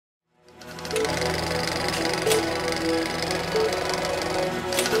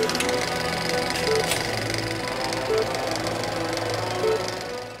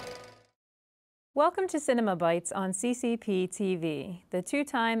Welcome to Cinema Bytes on CCP TV, the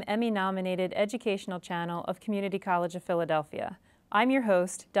two-time Emmy-nominated educational channel of Community College of Philadelphia. I'm your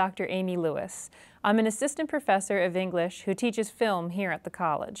host, Dr. Amy Lewis. I'm an assistant professor of English who teaches film here at the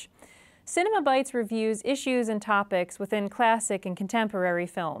college. Cinema Bytes reviews issues and topics within classic and contemporary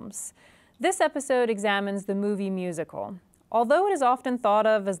films. This episode examines the movie musical. Although it is often thought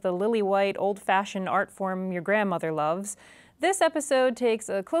of as the lily-white, old-fashioned art form your grandmother loves, this episode takes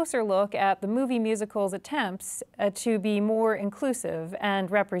a closer look at the movie musical's attempts to be more inclusive and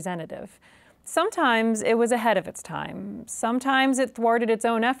representative. Sometimes it was ahead of its time. Sometimes it thwarted its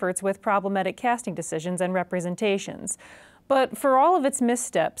own efforts with problematic casting decisions and representations. But for all of its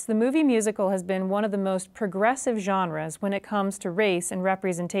missteps, the movie musical has been one of the most progressive genres when it comes to race and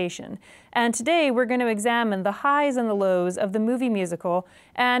representation. And today we're going to examine the highs and the lows of the movie musical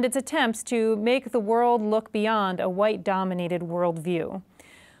and its attempts to make the world look beyond a white-dominated worldview.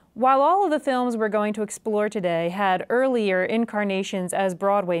 While all of the films we're going to explore today had earlier incarnations as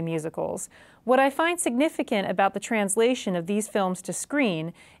Broadway musicals, what I find significant about the translation of these films to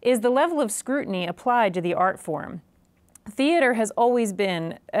screen is the level of scrutiny applied to the art form. Theater has always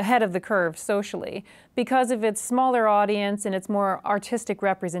been ahead of the curve socially because of its smaller audience and its more artistic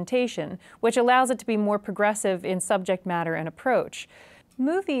representation, which allows it to be more progressive in subject matter and approach.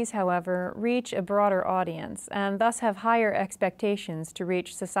 Movies, however, reach a broader audience and thus have higher expectations to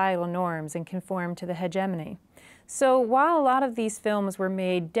reach societal norms and conform to the hegemony. So while a lot of these films were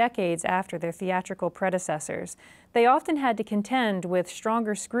made decades after their theatrical predecessors, they often had to contend with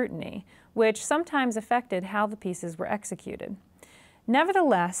stronger scrutiny, which sometimes affected how the pieces were executed.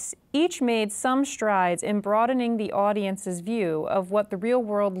 Nevertheless, each made some strides in broadening the audience's view of what the real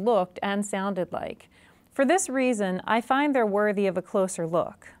world looked and sounded like. For this reason, I find they're worthy of a closer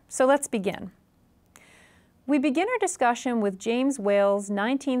look. So let's begin. We begin our discussion with James Whale's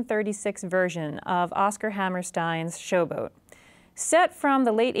 1936 version of Oscar Hammerstein's Showboat. Set from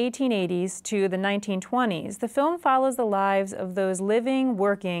the late 1880s to the 1920s, the film follows the lives of those living,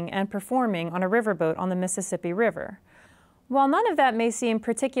 working, and performing on a riverboat on the Mississippi River. While none of that may seem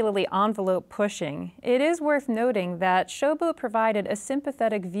particularly envelope-pushing, it is worth noting that Showboat provided a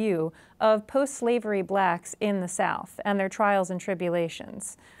sympathetic view of post-slavery blacks in the South and their trials and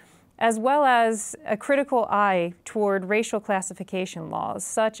tribulations, as well as a critical eye toward racial classification laws,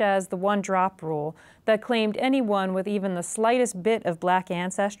 such as the one-drop rule that claimed anyone with even the slightest bit of black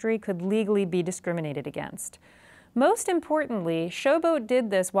ancestry could legally be discriminated against. Most importantly, Showboat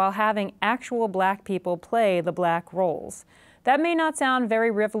did this while having actual black people play the black roles. That may not sound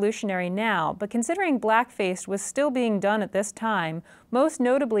very revolutionary now, but considering blackface was still being done at this time, most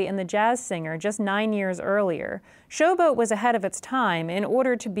notably in The Jazz Singer just 9 years earlier, Showboat was ahead of its time in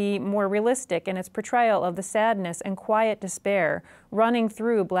order to be more realistic in its portrayal of the sadness and quiet despair running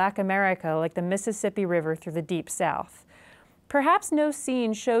through black America like the Mississippi River through the Deep South. Perhaps no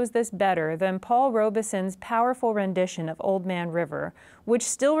scene shows this better than Paul Robeson's powerful rendition of Old Man River, which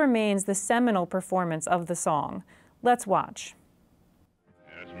still remains the seminal performance of the song. Let's watch.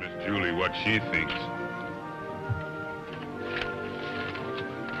 Ask Miss Julie what she thinks.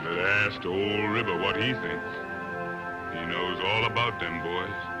 But ask the old river what he thinks. He knows all about them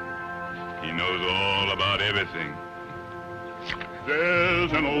boys. He knows all about everything.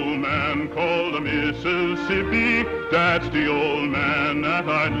 There's an old man called the Mississippi. That's the old man that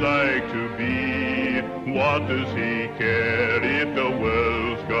I'd like to be. What does he care if the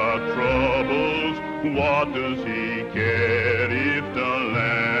world's got troubles? What does he care if the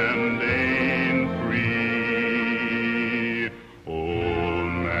land ain't free?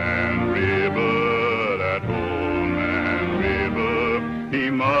 Old Man River, that old man River, he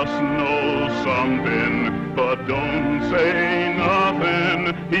must know something, but don't say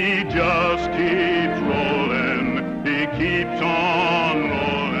nothing. He just keeps rolling, he keeps on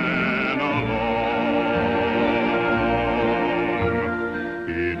rolling along.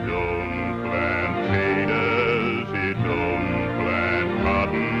 He don't plant potatoes, he don't plant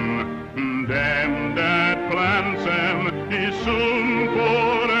cotton. Them that plants them, he's soon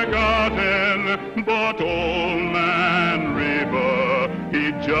forgotten. But old Man River,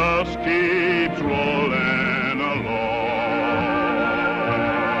 he just keeps rolling along.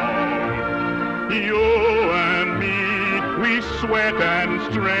 You and me, we sweat and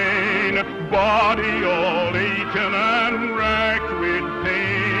strain, body all aching and racked with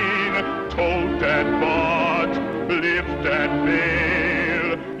pain. Tote that pot, lift that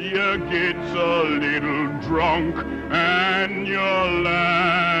bale, you gets a little drunk and your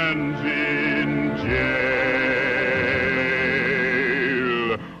land's in jail.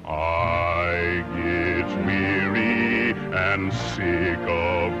 I get weary and sick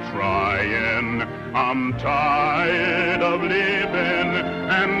of trying, I'm tired of living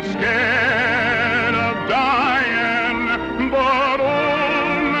and scared of dying, but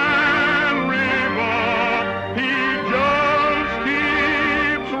old man River, he just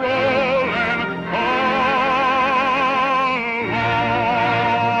keeps rolling along.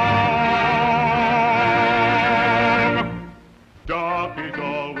 Darkies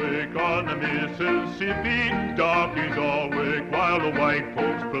all wake on the Mississippi, darkies all wake while the white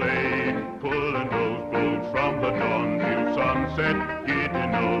folks play, pulling those boats from the dawn till sunset,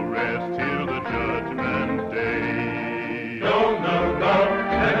 getting no rest till the judgment day. Don't look up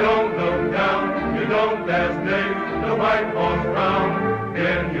and don't look down, you don't dare stay the white horse round.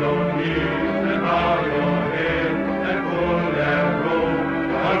 Bend your knees and bow your head and pull that rope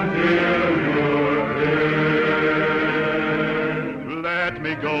until you're dead. Let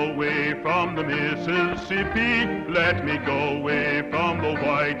me go away from the Mississippi, let me go away from the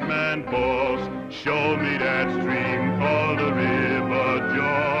white man boss. Show me that stream called the River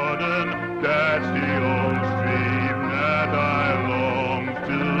Jordan, that's the old stream that I long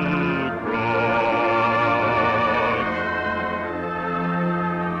to cross.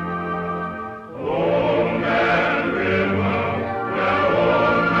 Old man River, that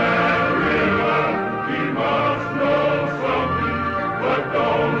old man River, he must know something, but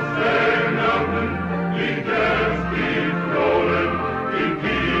don't say nothing. He just keeps rolling, he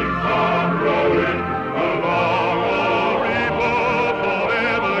keeps on rolling along. The river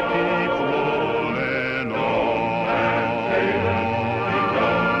forever keeps rolling on.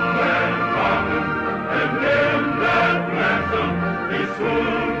 And them that plants 'em, he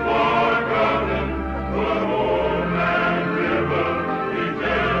soon forgotten. But old man River, he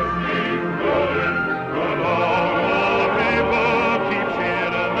just keeps rolling along. The river keeps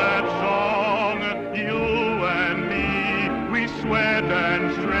hearing that song. You and me, we sweat and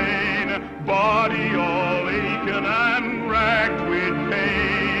strain, body all aching and racked with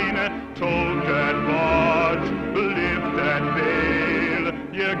pain. Tote that barge, lift that bale,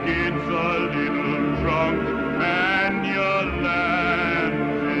 you get a little drunk and you land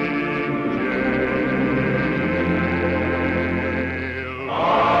in jail. I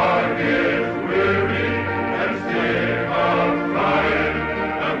get weary and sick of flying.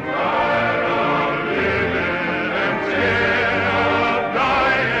 I'm tired of living and scared of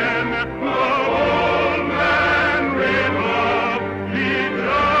dying. The old man River, he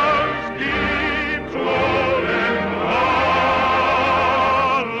just keeps rolling along.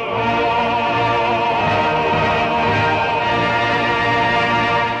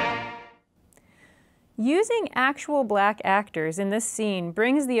 Using actual black actors in this scene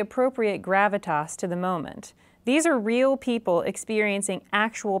brings the appropriate gravitas to the moment. These are real people experiencing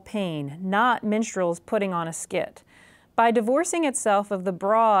actual pain, not minstrels putting on a skit. By divorcing itself of the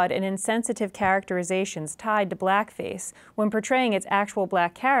broad and insensitive characterizations tied to blackface when portraying its actual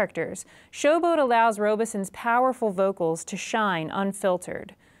black characters, Showboat allows Robeson's powerful vocals to shine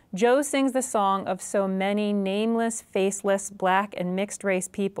unfiltered. Joe sings the song of so many nameless, faceless, black and mixed-race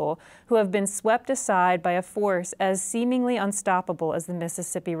people who have been swept aside by a force as seemingly unstoppable as the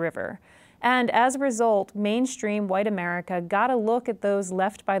Mississippi River. And as a result, mainstream white America got a look at those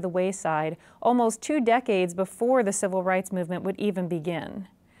left by the wayside almost 2 decades before the civil rights movement would even begin.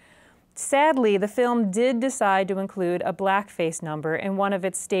 Sadly, the film did decide to include a blackface number in one of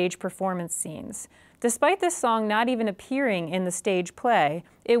its stage performance scenes. Despite this song not even appearing in the stage play,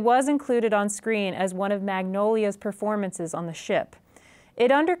 it was included on screen as one of Magnolia's performances on the ship. It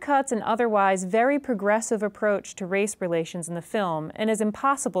undercuts an otherwise very progressive approach to race relations in the film and is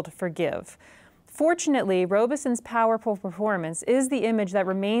impossible to forgive. Fortunately, Robeson's powerful performance is the image that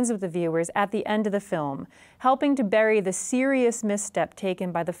remains with the viewers at the end of the film, helping to bury the serious misstep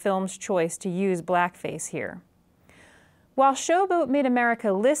taken by the film's choice to use blackface here. While Showboat made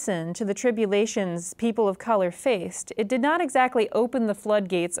America listen to the tribulations people of color faced, it did not exactly open the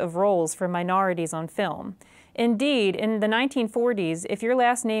floodgates of roles for minorities on film. Indeed, in the 1940s, if your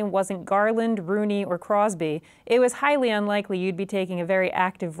last name wasn't Garland, Rooney, or Crosby, it was highly unlikely you'd be taking a very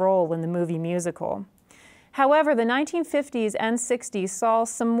active role in the movie musical. However, the 1950s and 60s saw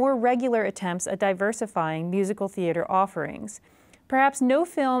some more regular attempts at diversifying musical theater offerings. Perhaps no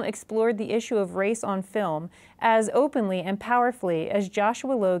film explored the issue of race on film as openly and powerfully as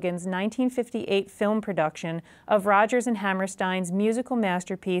Joshua Logan's 1958 film production of Rodgers and Hammerstein's musical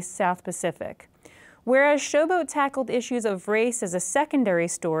masterpiece, South Pacific. Whereas Showboat tackled issues of race as a secondary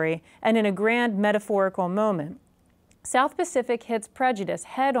story and in a grand metaphorical moment, South Pacific hits prejudice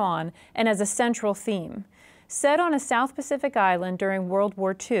head-on and as a central theme. Set on a South Pacific island during World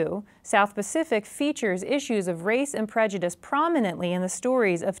War II, South Pacific features issues of race and prejudice prominently in the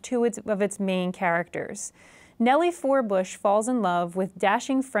stories of two of its main characters. Nellie Forbush falls in love with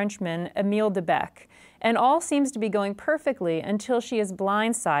dashing Frenchman Emile Debec, and all seems to be going perfectly until she is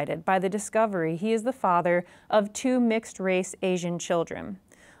blindsided by the discovery he is the father of two mixed-race Asian children.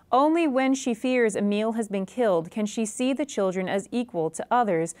 Only when she fears Emile has been killed can she see the children as equal to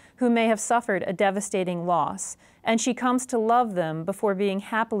others who may have suffered a devastating loss, and she comes to love them before being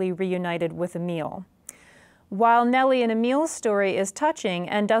happily reunited with Emile. While Nellie and Emile's story is touching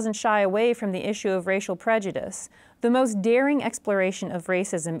and doesn't shy away from the issue of racial prejudice, the most daring exploration of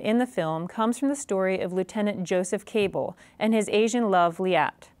racism in the film comes from the story of Lieutenant Joseph Cable and his Asian love,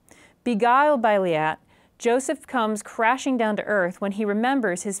 Liat. Beguiled by Liat, Joseph comes crashing down to earth when he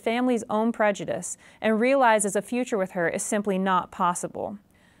remembers his family's own prejudice and realizes a future with her is simply not possible.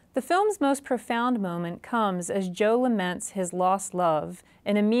 The film's most profound moment comes as Joe laments his lost love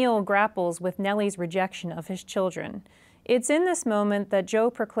and Emile grapples with Nellie's rejection of his children. It's in this moment that Joe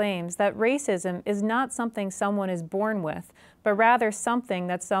proclaims that racism is not something someone is born with, but rather something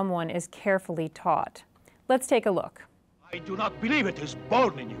that someone is carefully taught. Let's take a look. I do not believe it is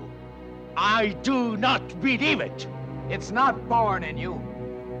born in you. I do not believe it. It's not born in you.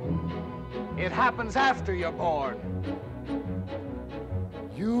 It happens after you're born.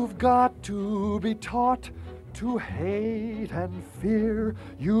 You've got to be taught to hate and fear.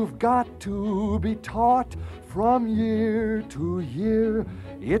 You've got to be taught from year to year.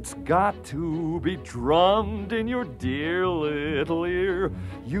 It's got to be drummed in your dear little ear.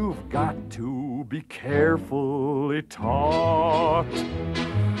 You've got to be carefully taught.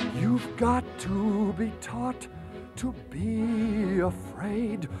 You've got to be taught to be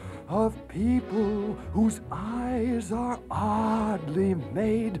afraid of people whose eyes are oddly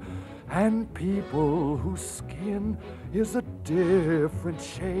made, and people whose skin is a different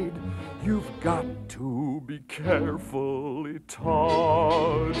shade. You've got to be carefully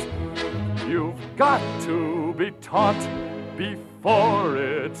taught. You've got to be taught before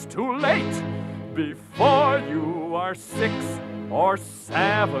it's too late, before you are 6 or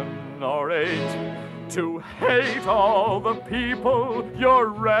 7 or 8. To hate all the people your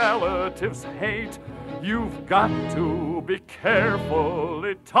relatives hate. You've got to be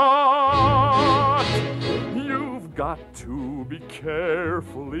carefully taught. You've got to be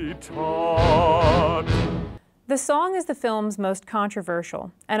carefully taught. The song is the film's most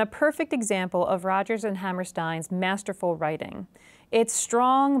controversial and a perfect example of Rodgers and Hammerstein's masterful writing. Its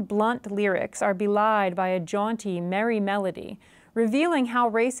strong, blunt lyrics are belied by a jaunty, merry melody, revealing how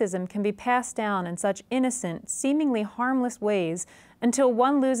racism can be passed down in such innocent, seemingly harmless ways until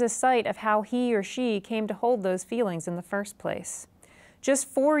one loses sight of how he or she came to hold those feelings in the first place. Just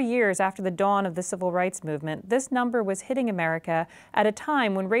 4 years after the dawn of the civil rights movement, this number was hitting America at a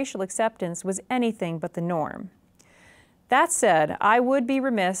time when racial acceptance was anything but the norm. That said, I would be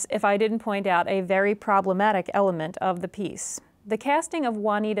remiss if I didn't point out a very problematic element of the piece: the casting of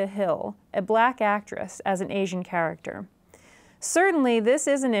Juanita Hill, a black actress, as an Asian character. Certainly, this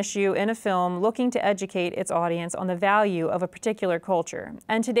is an issue in a film looking to educate its audience on the value of a particular culture,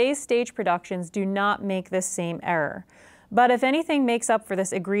 and today's stage productions do not make this same error. But if anything makes up for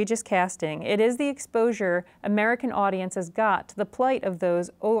this egregious casting, it is the exposure American audiences got to the plight of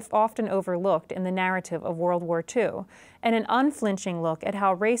those often overlooked in the narrative of World War II, and an unflinching look at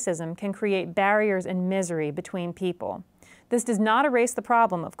how racism can create barriers and misery between people. This does not erase the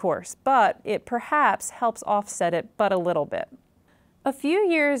problem, of course, but it perhaps helps offset it but a little bit. A few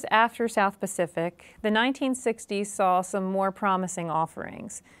years after South Pacific, the 1960s saw some more promising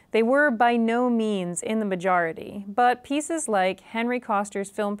offerings. They were by no means in the majority, but pieces like Henry Koster's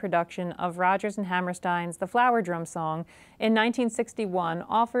film production of Rodgers and Hammerstein's The Flower Drum Song in 1961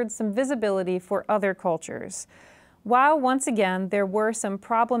 offered some visibility for other cultures. While once again there were some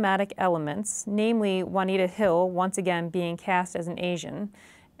problematic elements, namely Juanita Hill once again being cast as an Asian,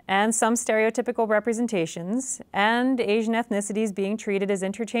 and some stereotypical representations, and Asian ethnicities being treated as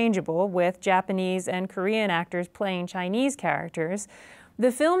interchangeable with Japanese and Korean actors playing Chinese characters,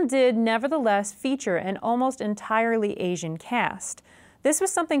 the film did nevertheless feature an almost entirely Asian cast. This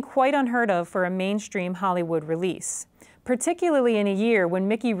was something quite unheard of for a mainstream Hollywood release, particularly in a year when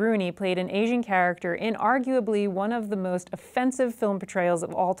Mickey Rooney played an Asian character in arguably one of the most offensive film portrayals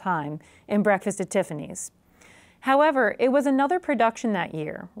of all time in Breakfast at Tiffany's. However, it was another production that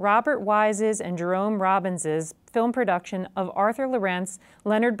year, Robert Wise's and Jerome Robbins's film production of Arthur Lawrence,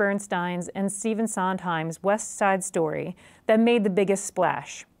 Leonard Bernstein's, and Stephen Sondheim's West Side Story that made the biggest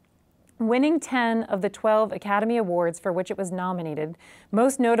splash. Winning 10 of the 12 Academy Awards for which it was nominated,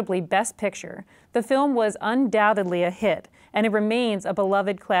 most notably Best Picture, the film was undoubtedly a hit, and it remains a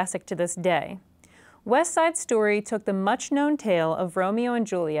beloved classic to this day. West Side Story took the much-known tale of Romeo and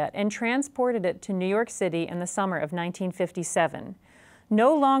Juliet and transported it to New York City in the summer of 1957.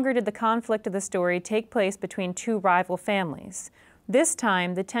 No longer did the conflict of the story take place between two rival families. This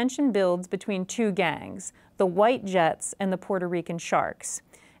time, the tension builds between two gangs, the White Jets and the Puerto Rican Sharks.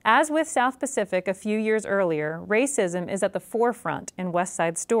 As with South Pacific a few years earlier, racism is at the forefront in West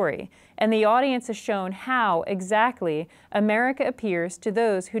Side Story, and the audience is shown how, exactly, America appears to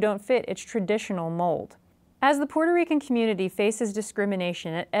those who don't fit its traditional mold. As the Puerto Rican community faces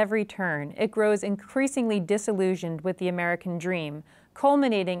discrimination at every turn, it grows increasingly disillusioned with the American dream,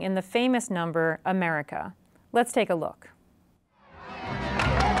 culminating in the famous number, America. Let's take a look.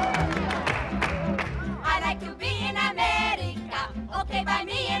 I like to be in America, okay by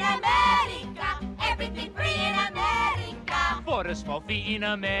me in America, everything free in America. For a small fee in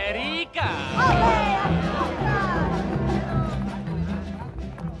America.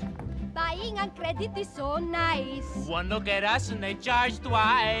 Buying on credit is so nice. One look at us and they charge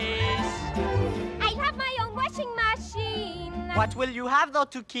twice. I have my own washing machine. What will you have though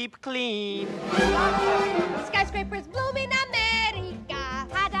to keep clean? Skyscrapers bloom in America,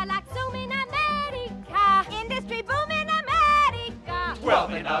 Cadillac zoom in America, industry boom in America.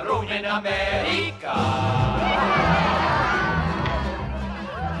 12 in a room in America.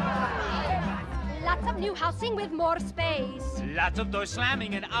 Lots of new housing with more space. Lots of doors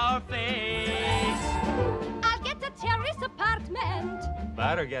slamming in our face. I'll get a terrace apartment.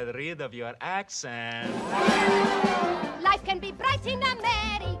 Better get rid of your accent. Life can be bright in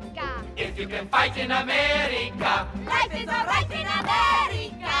America. If you can fight in America. Life is alright in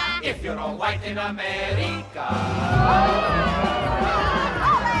America. If you're all white in America.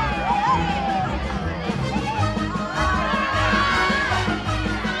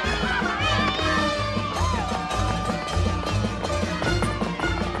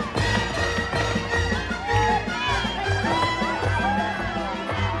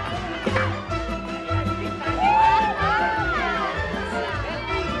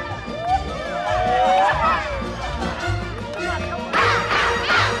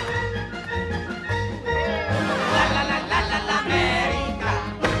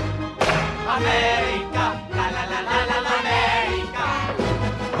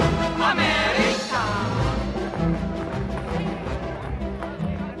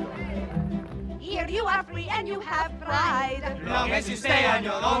 Here you are free and you have pride. Long as you stay on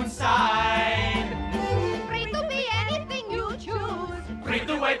your own side. Free to be anything you choose. Free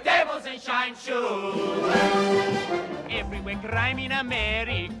to wear tables and shine shoes. Everywhere crime in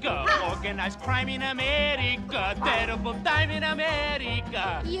America. Organized crime in America. Terrible time in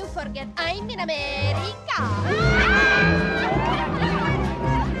America. You forget I'm in America.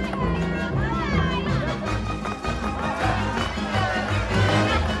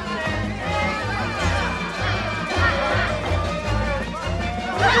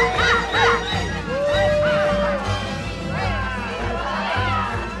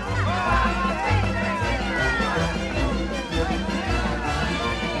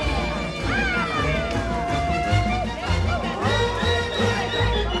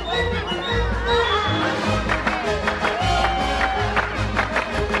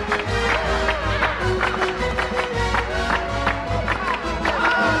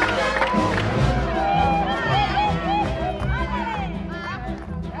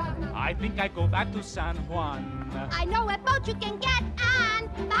 I think I go back to San Juan. I know a boat you can get on.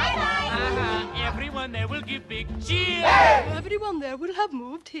 Bye-bye. Everyone there will give big cheers. Everyone there will have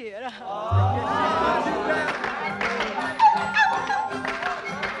moved here.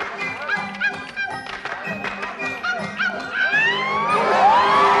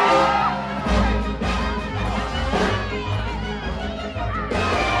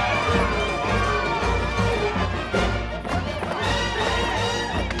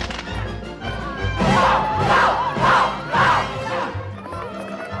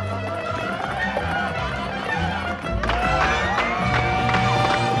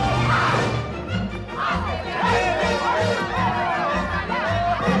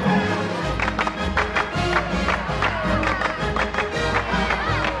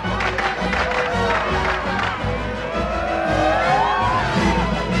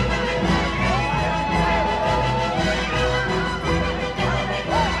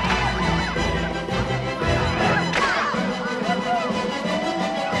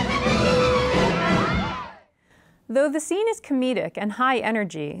 Though the scene is comedic and high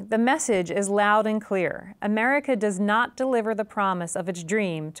energy, the message is loud and clear. America does not deliver the promise of its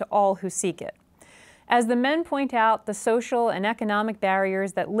dream to all who seek it. As the men point out the social and economic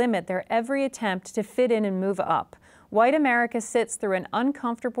barriers that limit their every attempt to fit in and move up, white America sits through an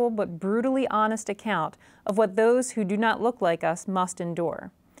uncomfortable but brutally honest account of what those who do not look like us must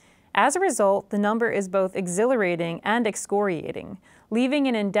endure. As a result, the number is both exhilarating and excoriating, leaving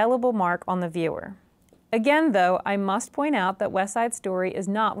an indelible mark on the viewer. Again, though, I must point out that West Side Story is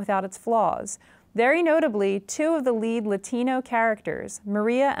not without its flaws. Very notably, two of the lead Latino characters,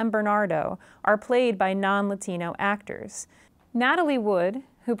 Maria and Bernardo, are played by non-Latino actors. Natalie Wood,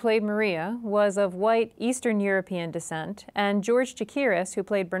 who played Maria, was of white Eastern European descent, and George Chakiris, who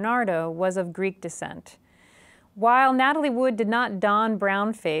played Bernardo, was of Greek descent. While Natalie Wood did not don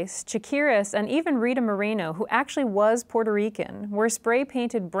brownface, Chakiris and even Rita Moreno, who actually was Puerto Rican, were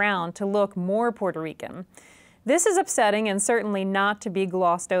spray-painted brown to look more Puerto Rican. This is upsetting and certainly not to be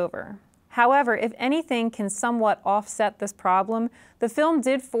glossed over. However, if anything can somewhat offset this problem, the film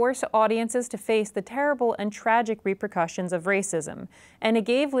did force audiences to face the terrible and tragic repercussions of racism, and it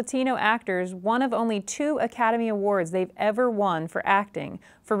gave Latino actors one of only 2 Academy Awards they've ever won for acting,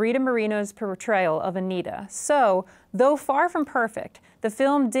 for Rita Moreno's portrayal of Anita. So, though far from perfect, the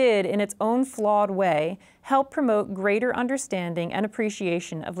film did, in its own flawed way, help promote greater understanding and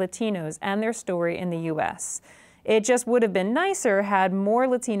appreciation of Latinos and their story in the U.S. It just would have been nicer had more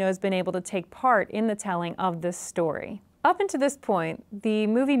Latinos been able to take part in the telling of this story. Up until this point, the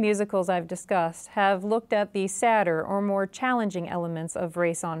movie musicals I've discussed have looked at the sadder or more challenging elements of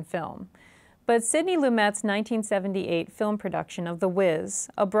race on film. But Sidney Lumet's 1978 film production of The Wiz,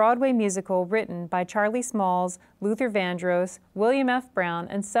 a Broadway musical written by Charlie Smalls, Luther Vandross, William F. Brown,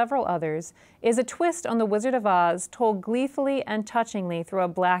 and several others, is a twist on The Wizard of Oz told gleefully and touchingly through a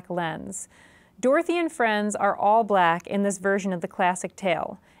black lens. Dorothy and friends are all black in this version of the classic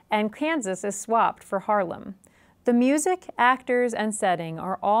tale, and Kansas is swapped for Harlem. The music, actors, and setting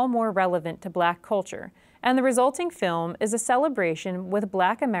are all more relevant to black culture, and the resulting film is a celebration with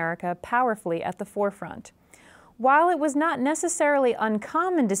Black America powerfully at the forefront. While it was not necessarily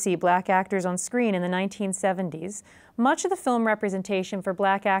uncommon to see black actors on screen in the 1970s, much of the film representation for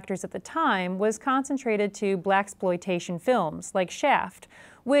black actors at the time was concentrated to blaxploitation films like Shaft,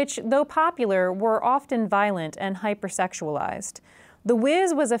 which, though popular, were often violent and hypersexualized. The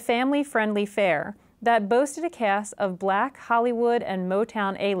Wiz was a family-friendly fare that boasted a cast of black Hollywood and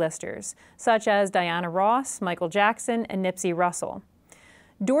Motown A-listers, such as Diana Ross, Michael Jackson, and Nipsey Russell.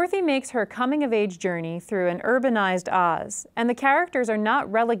 Dorothy makes her coming-of-age journey through an urbanized Oz, and the characters are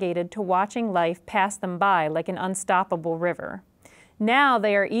not relegated to watching life pass them by like an unstoppable river. Now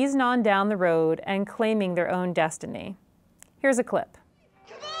they are easing on down the road and claiming their own destiny. Here's a clip.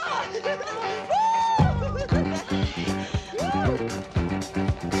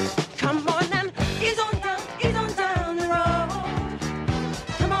 Come on and ease on down the road.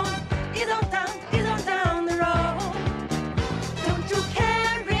 Come on, ease on down the road. Don't you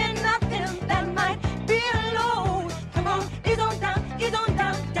carry nothing that might be a load. Come on, ease on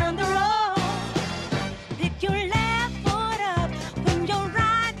down the road. Pick your left foot up, put your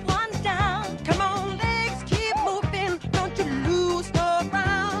right one down. Come on, legs keep moving, don't you lose no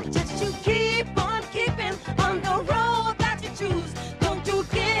ground. Just you keep on keeping on the road that you choose. Don't you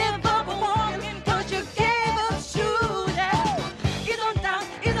give up walking, 'cause you gave up shoes. Ease on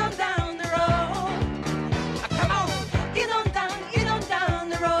down the road. Come on, ease on down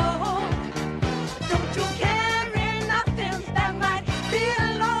the road. Don't you carry nothing that might be a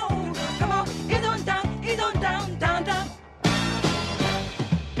load. Come on, ease on down.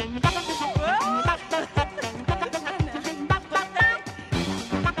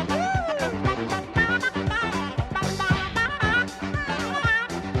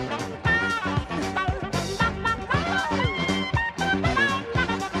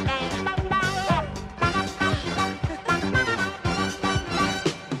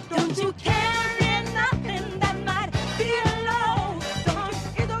 Don't you carry nothing that might be a load. Don't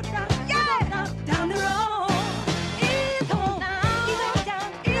you ease on down the road. Ease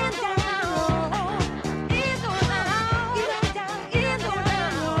on down, ease on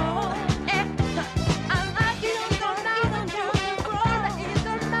down. I like it on down the road. Ease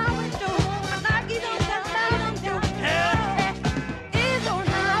on down with you. I like it on down with you. Ease on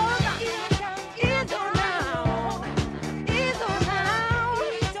down, ease on down. Ease on down,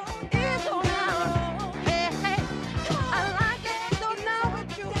 ease on down. Hey, I like it ease on down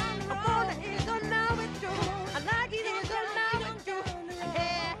with you. I wanna ease on down with you. I like it ease on down with you.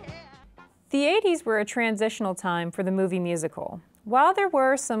 Hey. The 80s were a transitional time for the movie musical. While there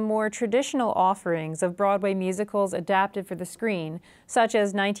were some more traditional offerings of Broadway musicals adapted for the screen, such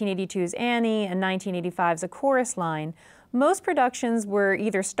as 1982's Annie and 1985's A Chorus Line, most productions were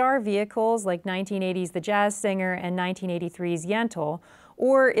either star vehicles like 1980's The Jazz Singer and 1983's Yentl,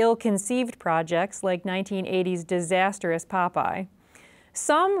 or ill-conceived projects like 1980's disastrous Popeye.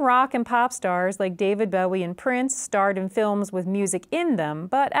 Some rock and pop stars like David Bowie and Prince starred in films with music in them,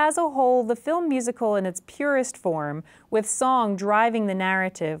 but as a whole, the film musical in its purest form, with song driving the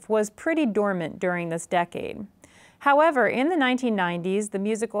narrative, was pretty dormant during this decade. However, in the 1990s, the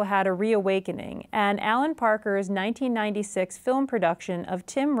musical had a reawakening, and Alan Parker's 1996 film production of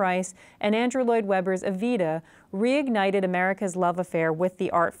Tim Rice and Andrew Lloyd Webber's Evita reignited America's love affair with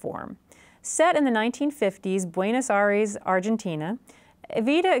the art form. Set in the 1950s, Buenos Aires, Argentina,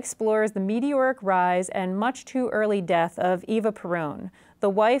 Evita explores the meteoric rise and much too early death of Eva Perón, the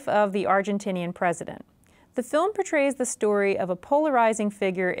wife of the Argentinian president. The film portrays the story of a polarizing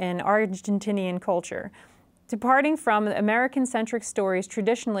figure in Argentinian culture, departing from American-centric stories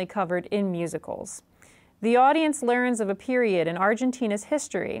traditionally covered in musicals. The audience learns of a period in Argentina's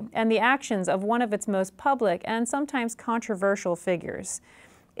history and the actions of one of its most public and sometimes controversial figures.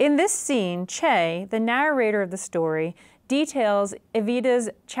 In this scene, Che, the narrator of the story, details Evita's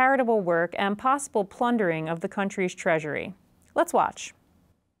charitable work and possible plundering of the country's treasury. Let's watch.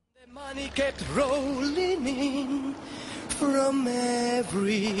 The money kept rolling in from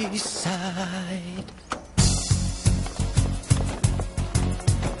every side.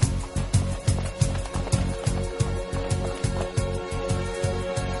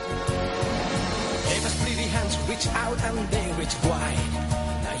 Eva's pretty hands reach out and they reach wide.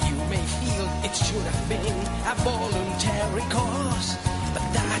 You may feel it should have been a voluntary cause, but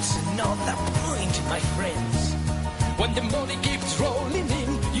that's not the point, my friends. When the money keeps rolling in,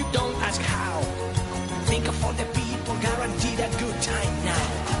 you don't ask how. Think of all the people guaranteed a good time now.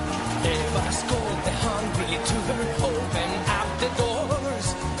 Eva's called the hungry to her, open up the doors.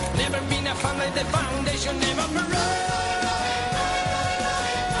 Never been a fan like the foundation, never parade.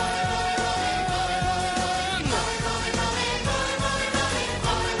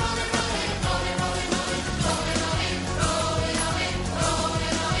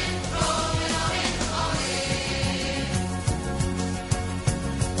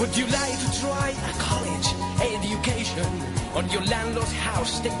 Would you like to try a college education? On your landlord's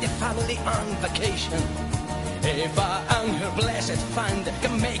house, take the family on vacation. Eva and her blessed fund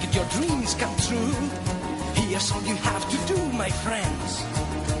can make your dreams come true. Here's all you have to do, my friends.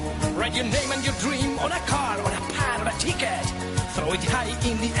 Write your name and your dream on a card, on a pad, on a ticket. Throw it high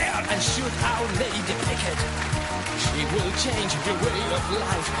in the air and shoot Our Lady Picket. She will change your way of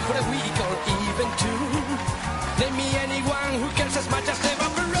life for a week or even two. Name me anyone who cares as much as Eva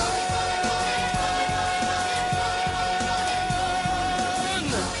Perón.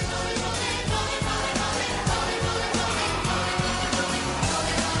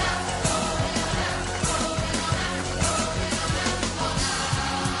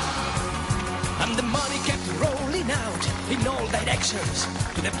 And the money kept rolling out in all directions.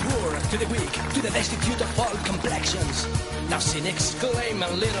 To the poor, to the weak, to the destitute of all complexions. Now cynics claim a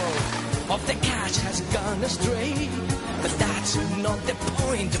little of the cash has gone astray, but that's not the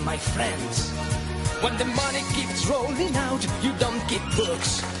point, my friends. When the money keeps rolling out, you don't keep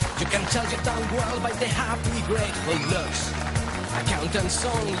books. You can tell you've done well by the happy, grateful looks. Accountants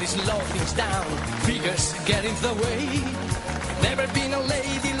only slow things down, figures get in the way. Never been a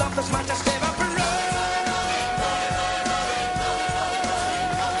lady loved as much as Eva Perón.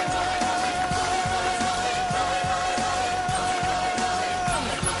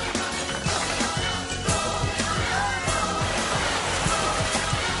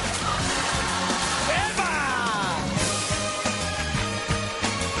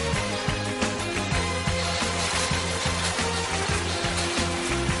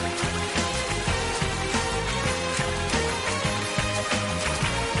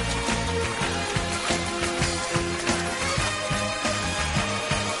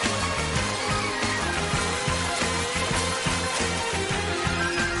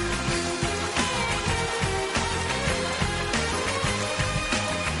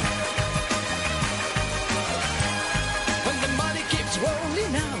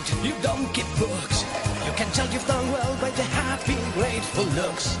 You don't keep books. You can tell you've done well by the happy, grateful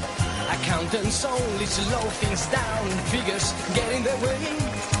looks. Accountants only slow things down, figures get in the way.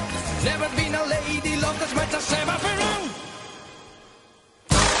 Never been a lady loved as much as Eva Perón.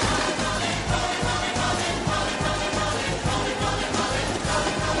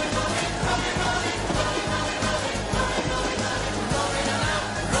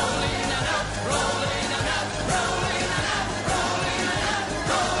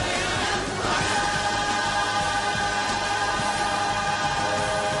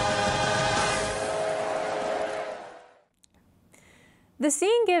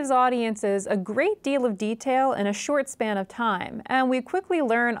 Writing gives audiences a great deal of detail in a short span of time, and we quickly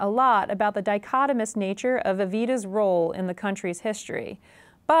learn a lot about the dichotomous nature of Evita's role in the country's history.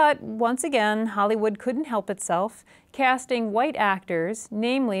 But once again, Hollywood couldn't help itself, casting white actors,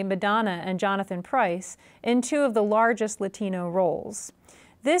 namely Madonna and Jonathan Pryce, in two of the largest Latino roles.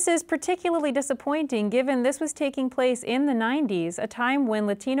 This is particularly disappointing given this was taking place in the 90s, a time when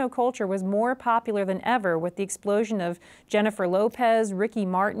Latino culture was more popular than ever with the explosion of Jennifer Lopez, Ricky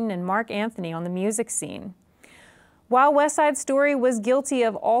Martin, and Mark Anthony on the music scene. While West Side Story was guilty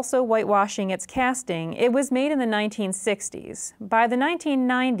of also whitewashing its casting, it was made in the 1960s. By the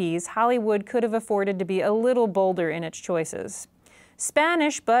 1990s, Hollywood could have afforded to be a little bolder in its choices.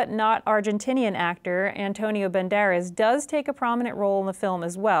 Spanish but not Argentinian actor Antonio Banderas does take a prominent role in the film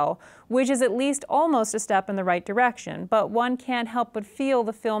as well, which is at least almost a step in the right direction, but one can't help but feel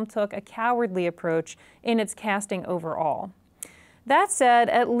the film took a cowardly approach in its casting overall. That said,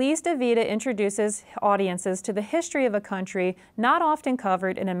 at least Evita introduces audiences to the history of a country not often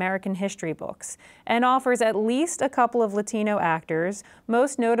covered in American history books, and offers at least a couple of Latino actors,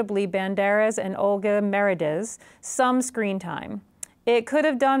 most notably Banderas and Olga Merediz, some screen time. It could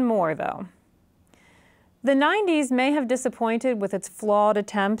have done more, though. The 90s may have disappointed with its flawed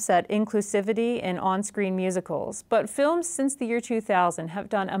attempts at inclusivity in on-screen musicals, but films since the year 2000 have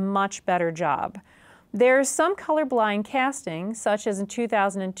done a much better job. There's some colorblind casting, such as in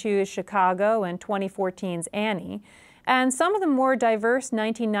 2002's Chicago and 2014's Annie, and some of the more diverse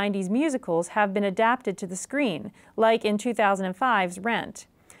 1990s musicals have been adapted to the screen, like in 2005's Rent.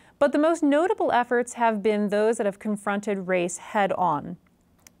 But the most notable efforts have been those that have confronted race head-on.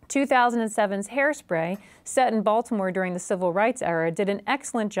 2007's Hairspray, set in Baltimore during the Civil Rights era, did an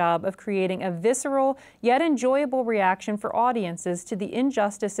excellent job of creating a visceral yet enjoyable reaction for audiences to the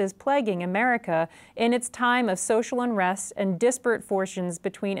injustices plaguing America in its time of social unrest and disparate fortunes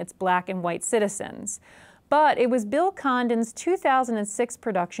between its black and white citizens. But it was Bill Condon's 2006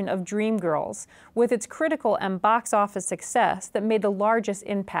 production of Dreamgirls, with its critical and box office success, that made the largest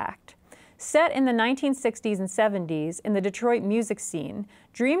impact. Set in the 1960s and 70s in the Detroit music scene,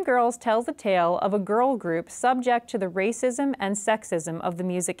 Dreamgirls tells the tale of a girl group subject to the racism and sexism of the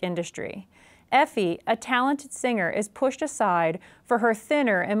music industry. Effie, a talented singer, is pushed aside for her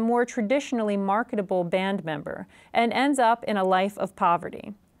thinner and more traditionally marketable band member and ends up in a life of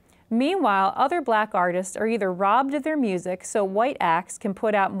poverty. Meanwhile, other black artists are either robbed of their music so white acts can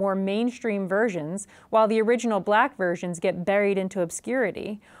put out more mainstream versions while the original black versions get buried into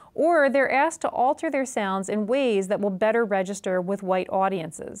obscurity, or they're asked to alter their sounds in ways that will better register with white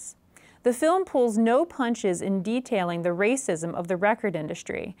audiences. The film pulls no punches in detailing the racism of the record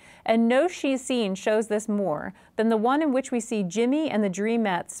industry, and no scene shows this more than the one in which we see Jimmy and the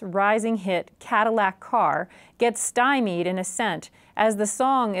Dreamettes' rising hit Cadillac Car get stymied in ascent as the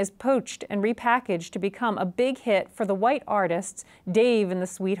song is poached and repackaged to become a big hit for the white artists Dave and the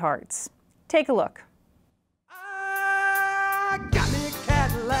Sweethearts. Take a look. Got me a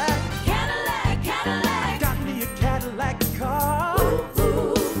Cadillac, Cadillac, Cadillac. Got me a Cadillac car.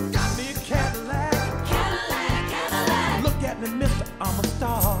 Got me a Cadillac, Cadillac, Cadillac. Look at me, mister, I'm a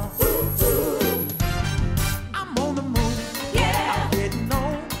star. I'm on the move, yeah. I'm getting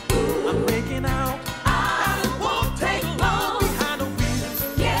on, I'm breaking out. I won't take long. Behind the wheel,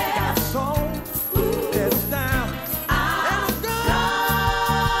 yeah. Got a song, pedals down. And I'm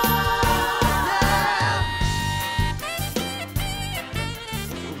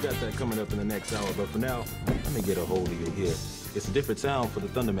We've got that coming up in the next hour, but for now, let me get a hold of you here. It's a different sound for the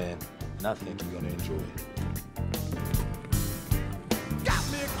Thunderman, and I think you're gonna enjoy it. Got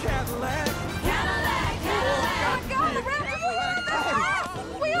me a Cadillac, Cadillac, Cadillac. Oh, God, the rap.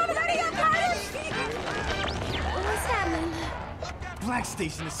 We on the radio, Curtis. What's happening? Black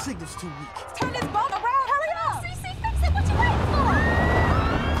station, the signal's too weak. Turn this boat around, hurry up. CC, fix it, what you waiting for?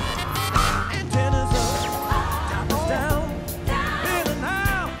 Antennas up, diamonds down, in and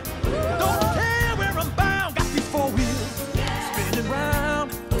out. Don't care where I'm bound. Got these four wheels spinning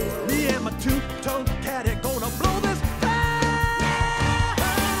round. Me and my two-tone caddy gonna blow this town.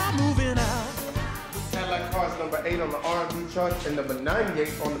 Moving out. Cadillac Car's number 8 on the R&B chart and number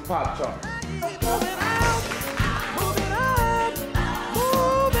 98 on the pop chart. Moving out, moving up,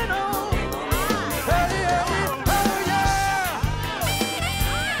 moving on. Hey, hey, oh yeah.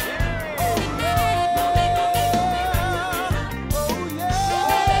 Oh yeah.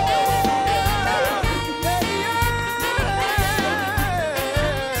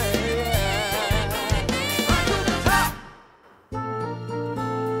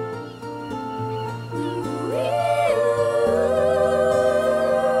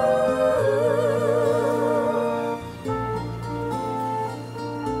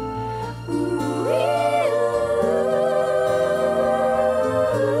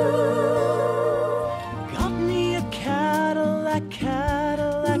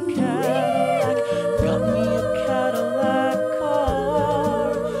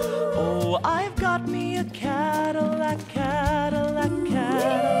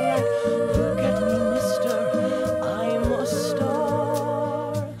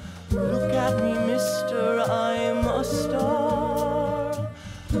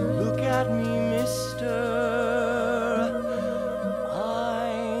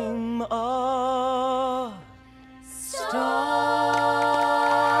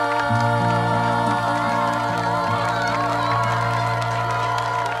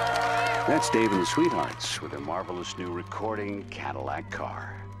 Dave and the Sweethearts with their marvelous new recording Cadillac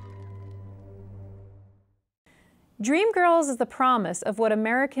car. Dreamgirls is the promise of what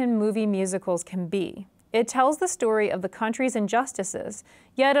American movie musicals can be. It tells the story of the country's injustices,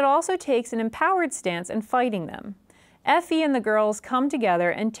 yet it also takes an empowered stance in fighting them. Effie and the girls come together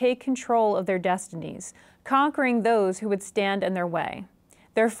and take control of their destinies, conquering those who would stand in their way.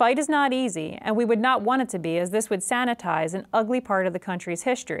 Their fight is not easy, and we would not want it to be, as this would sanitize an ugly part of the country's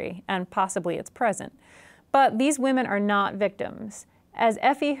history, and possibly its present. But these women are not victims. As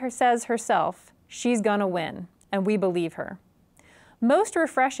Effie says herself, she's gonna win, and we believe her. Most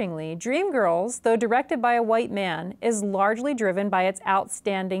refreshingly, Dreamgirls, though directed by a white man, is largely driven by its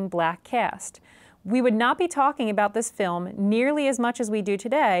outstanding black cast. We would not be talking about this film nearly as much as we do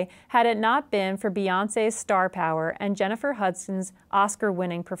today had it not been for Beyoncé's star power and Jennifer Hudson's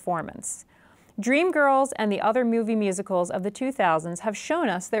Oscar-winning performance. Dreamgirls and the other movie musicals of the 2000s have shown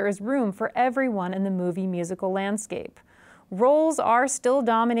us there is room for everyone in the movie musical landscape. Roles are still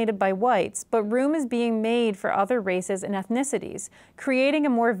dominated by whites, but room is being made for other races and ethnicities, creating a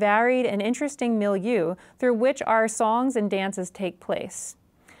more varied and interesting milieu through which our songs and dances take place.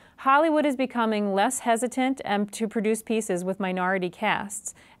 Hollywood is becoming less hesitant to produce pieces with minority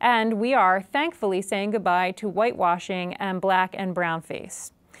casts, and we are thankfully saying goodbye to whitewashing and black and brown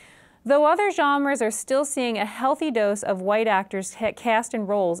face. Though other genres are still seeing a healthy dose of white actors cast in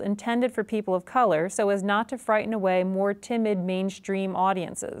roles intended for people of color so as not to frighten away more timid mainstream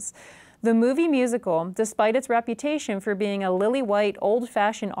audiences, the movie musical, despite its reputation for being a lily-white,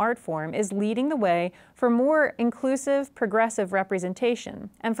 old-fashioned art form, is leading the way for more inclusive, progressive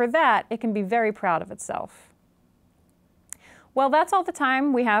representation. And for that, it can be very proud of itself. Well, that's all the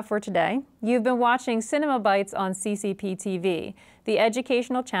time we have for today. You've been watching Cinema Bytes on CCP TV, the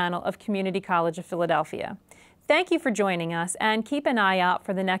educational channel of Community College of Philadelphia. Thank you for joining us, and keep an eye out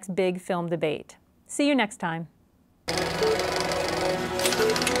for the next big film debate. See you next time.